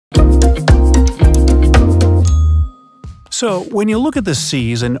So, when you look at the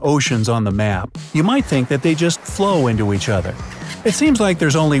seas and oceans on the map, you might think that they just flow into each other. It seems like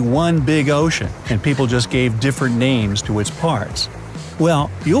there's only one big ocean, and people just gave different names to its parts. Well,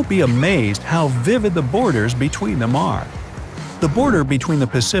 you'll be amazed how vivid the borders between them are. The border between the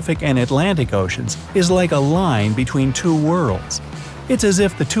Pacific and Atlantic Oceans is like a line between two worlds. It's as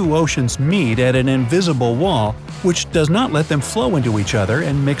if the two oceans meet at an invisible wall which does not let them flow into each other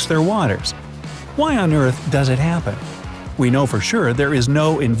and mix their waters. Why on earth does it happen? We know for sure there is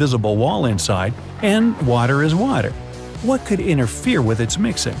no invisible wall inside, and water is water. What could interfere with its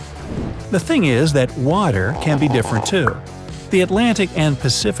mixing? The thing is that water can be different too. The Atlantic and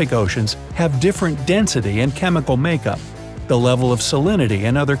Pacific Oceans have different density and chemical makeup, the level of salinity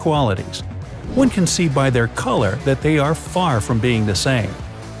and other qualities. One can see by their color that they are far from being the same.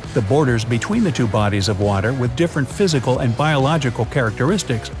 The borders between the two bodies of water with different physical and biological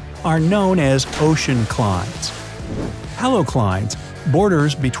characteristics are known as oceanclines. Haloclines,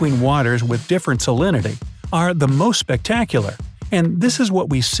 borders between waters with different salinity, are the most spectacular, and this is what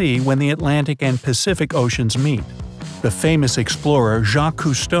we see when the Atlantic and Pacific Oceans meet. The famous explorer Jacques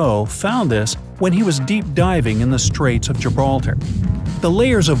Cousteau found this when he was deep diving in the Straits of Gibraltar. The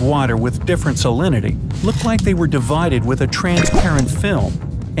layers of water with different salinity looked like they were divided with a transparent film,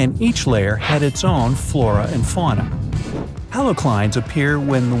 and each layer had its own flora and fauna. Haloclines appear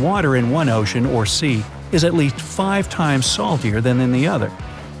when the water in one ocean or sea is at least 5 times saltier than in the other.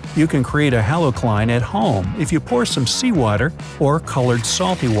 You can create a halocline at home if you pour some seawater or colored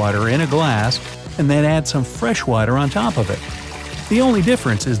salty water in a glass and then add some fresh water on top of it. The only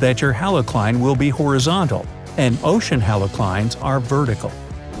difference is that your halocline will be horizontal, and ocean haloclines are vertical.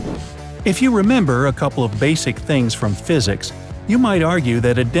 If you remember a couple of basic things from physics, you might argue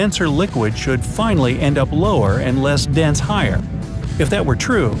that a denser liquid should finally end up lower and less dense higher. If that were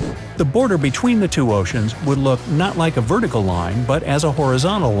true, the border between the two oceans would look not like a vertical line but as a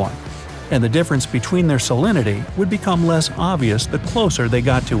horizontal one, and the difference between their salinity would become less obvious the closer they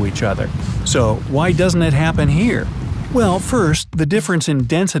got to each other. So why doesn't it happen here? Well, first, the difference in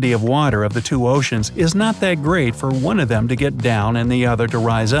density of water of the two oceans is not that great for one of them to get down and the other to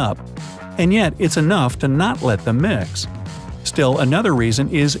rise up. And yet it's enough to not let them mix. Still, another reason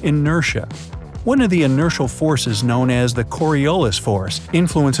is inertia. One of the inertial forces known as the Coriolis force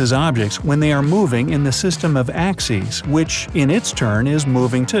influences objects when they are moving in the system of axes, which, in its turn, is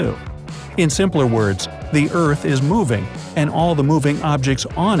moving too. In simpler words, the Earth is moving, and all the moving objects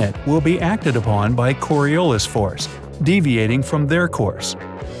on it will be acted upon by Coriolis force, deviating from their course.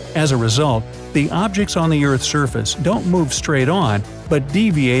 As a result, the objects on the Earth's surface don't move straight on, but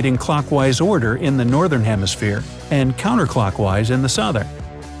deviate in clockwise order in the northern hemisphere and counterclockwise in the southern.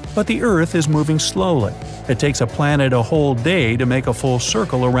 But the Earth is moving slowly. It takes a planet a whole day to make a full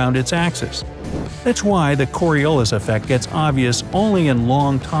circle around its axis. That's why the Coriolis effect gets obvious only in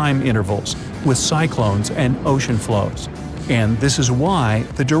long time intervals, with cyclones and ocean flows. And this is why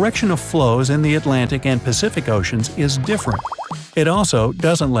the direction of flows in the Atlantic and Pacific Oceans is different. It also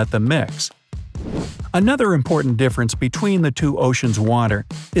doesn't let them mix. Another important difference between the two oceans' water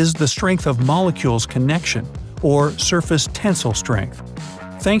is the strength of molecules' connection, or surface tensile strength.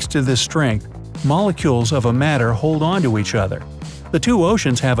 Thanks to this strength, molecules of a matter hold on to each other. The two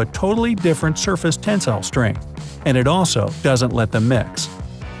oceans have a totally different surface tensile strength, and it also doesn't let them mix.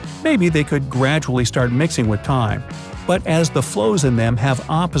 Maybe they could gradually start mixing with time, but as the flows in them have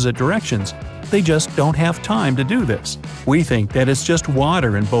opposite directions, they just don't have time to do this. We think that it's just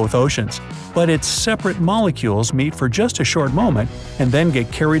water in both oceans, but its separate molecules meet for just a short moment and then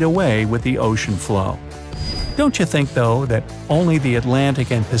get carried away with the ocean flow. Don't you think, though, that only the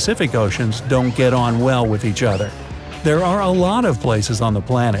Atlantic and Pacific Oceans don't get on well with each other? There are a lot of places on the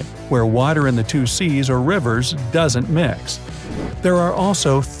planet where water in the two seas or rivers doesn't mix. There are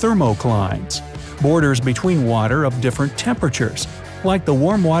also thermoclines, borders between water of different temperatures, like the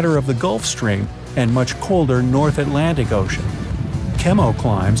warm water of the Gulf Stream and much colder North Atlantic Ocean.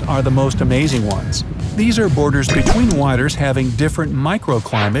 Chemoclimes are the most amazing ones. These are borders between waters having different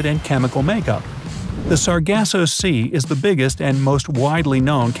microclimate and chemical makeup. The Sargasso Sea is the biggest and most widely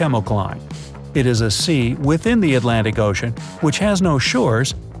known chemocline. It is a sea within the Atlantic Ocean which has no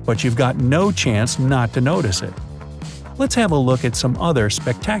shores, but you've got no chance not to notice it. Let's have a look at some other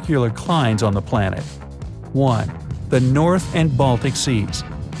spectacular clines on the planet. 1. The North and Baltic Seas.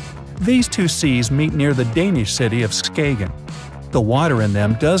 These two seas meet near the Danish city of Skagen. The water in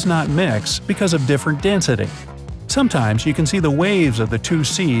them does not mix because of different density. Sometimes you can see the waves of the two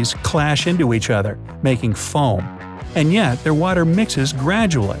seas clash into each other, making foam. And yet their water mixes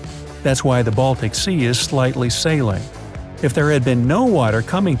gradually. That's why the Baltic Sea is slightly saline. If there had been no water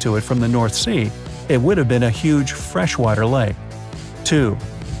coming to it from the North Sea, It would have been a huge freshwater lake. 2.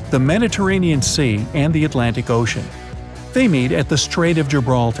 The Mediterranean Sea and the Atlantic Ocean. They meet at the Strait of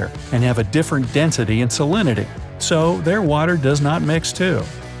Gibraltar and have a different density and salinity, so their water does not mix too.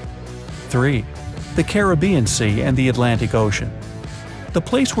 3. The Caribbean Sea and the Atlantic Ocean. The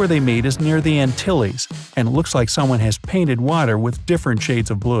place where they meet is near the Antilles, and it looks like someone has painted water with different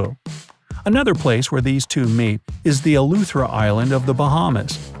shades of blue. Another place where these two meet is the Eleuthera Island of the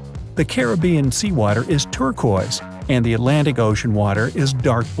Bahamas. The Caribbean seawater is turquoise, and the Atlantic Ocean water is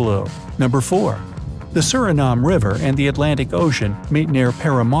dark blue. Number 4. The Surinam River and the Atlantic Ocean meet near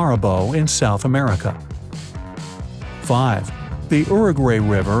Paramaribo in South America. 5. The Uruguay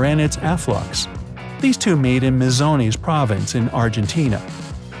River and its afflux. These two meet in Misiones province in Argentina.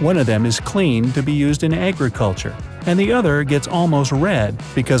 One of them is clean to be used in agriculture, and the other gets almost red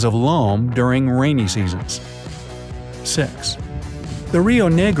because of loam during rainy seasons. 6. The Rio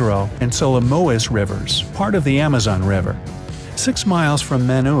Negro and SOLIMÔES rivers, part of the Amazon River. 6 miles from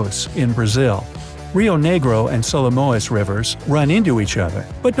Manaus in Brazil. Rio Negro and SOLIMÔES rivers run into each other,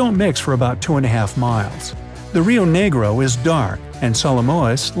 but don't mix for about 2.5 miles. The Rio Negro is dark and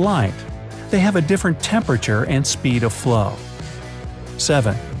SOLIMÔES light. They have a different temperature and speed of flow.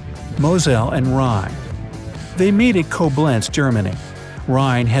 7. Mosel and Rhein. They meet at Koblenz, Germany.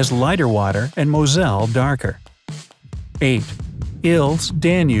 Rhein has lighter water and Mosel darker. 8. Ilz,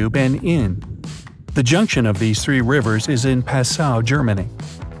 Danube, and Inn. The junction of these 3 rivers is in Passau, Germany.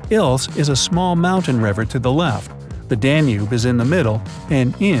 Ilz is a small mountain river to the left, the Danube is in the middle,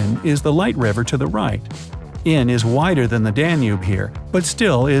 and Inn is the light river to the right. Inn is wider than the Danube here, but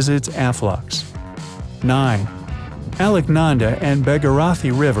still is its afflux. 9. Alaknanda and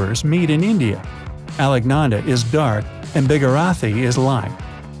Bhagirathi rivers meet in India. Alaknanda is dark and Bhagirathi is light.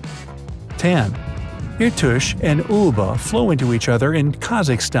 10. IRTYSH and ULBA flow into each other in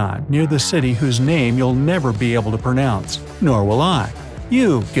Kazakhstan near the city whose name you'll never be able to pronounce, nor will I.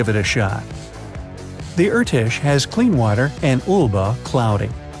 You give it a shot. The IRTYSH has clean water and ULBA cloudy.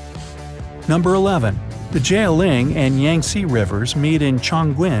 Number 11. The JIALING and Yangtze rivers meet in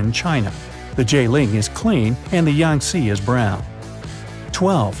Chongqing, China. The JIALING is clean and the Yangtze is brown.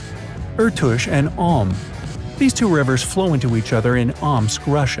 12. IRTYSH and Omsk. These 2 rivers flow into each other in Omsk,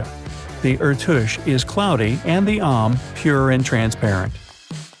 Russia. The IRTYSH is cloudy and the Omsk pure and transparent.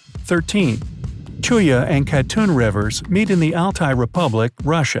 13. Chuya and Katun rivers meet in the Altai Republic,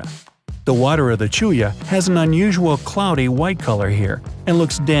 Russia. The water of the Chuya has an unusual cloudy white color here and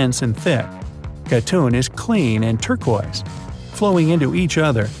looks dense and thick. Katun is clean and turquoise. Flowing into each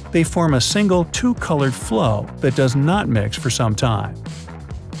other, they form a single 2-colored flow that does not mix for some time.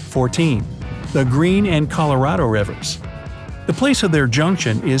 14. The Green and Colorado rivers. The place of their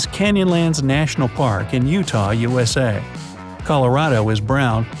junction is Canyonlands National Park in Utah, USA. Colorado is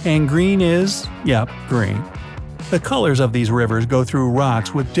brown, and green is, green. The colors of these rivers go through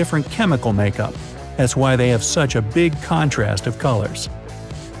rocks with different chemical makeup. That's why they have such a big contrast of colors.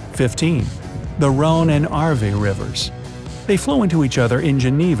 15. The Rhone and ARVE rivers. They flow into each other in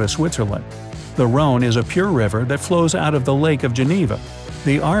Geneva, Switzerland. The Rhone is a pure river that flows out of the Lake of Geneva.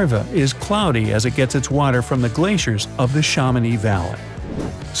 The ARVE is cloudy as it gets its water from the glaciers of the Chamonix Valley.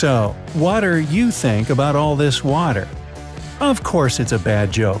 So, what do you think about all this water? Of course it's a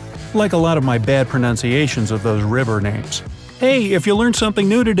bad joke, like a lot of my bad pronunciations of those river names. Hey, if you learned something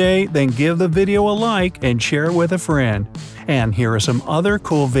new today, then give the video a like and share it with a friend. And here are some other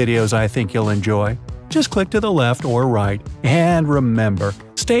cool videos I think you'll enjoy. Just click to the left or right, and remember,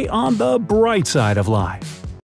 stay on the bright side of life.